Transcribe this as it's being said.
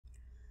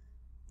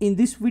In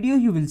this video,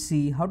 you will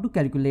see how to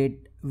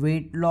calculate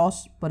weight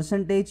loss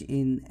percentage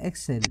in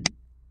Excel.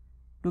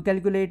 To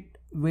calculate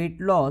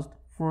weight loss,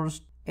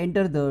 first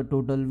enter the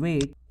total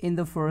weight in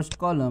the first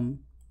column.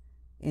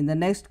 In the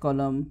next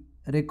column,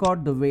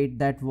 record the weight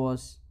that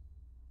was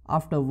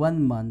after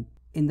 1 month.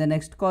 In the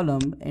next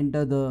column,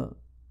 enter the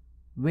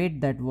weight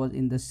that was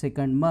in the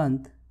second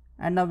month,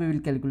 and now we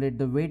will calculate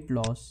the weight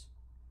loss.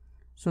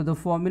 So the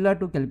formula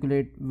to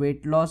calculate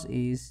weight loss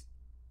is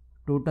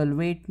total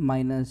weight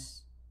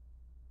minus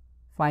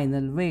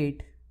final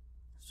weight.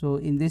 So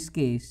in this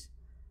case,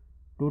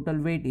 total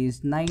weight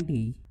is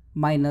 90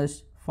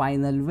 minus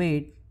final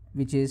weight,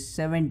 which is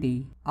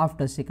 70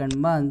 after second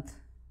month,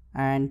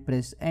 and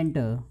press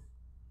enter.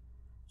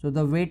 So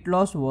the weight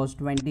loss was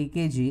 20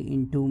 kg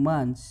in 2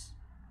 months.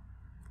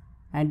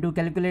 And to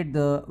calculate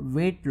the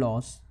weight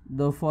loss,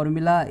 the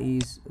formula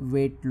is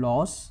weight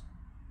loss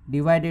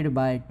divided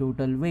by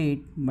total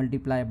weight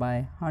multiplied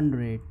by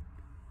 100.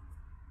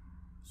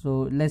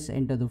 So let's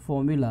enter the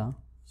formula.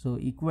 So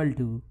equal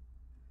to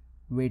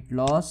weight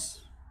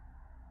loss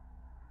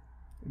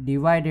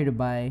divided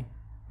by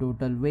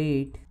total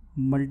weight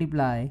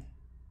multiply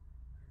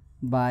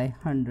by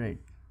 100,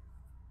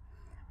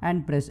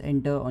 and press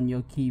enter on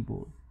your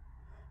keyboard.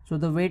 So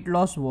the weight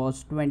loss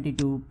was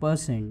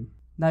 22%.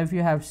 Now if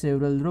you have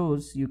several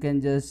rows, you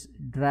can just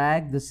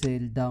drag the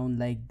cell down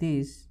like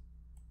this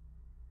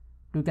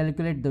to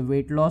calculate the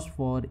weight loss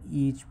for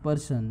each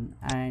person.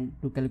 And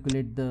to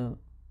calculate the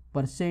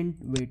percent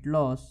weight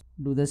loss,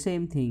 do the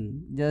same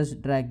thing.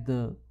 Just drag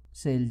the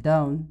cell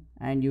down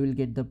and you will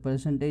get the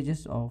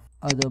percentages of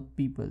other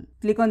people.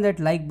 Click on that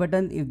like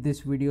button if this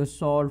video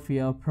solved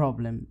your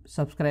problem.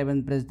 Subscribe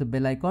and press the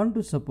bell icon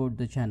to support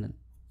the channel.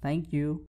 Thank you.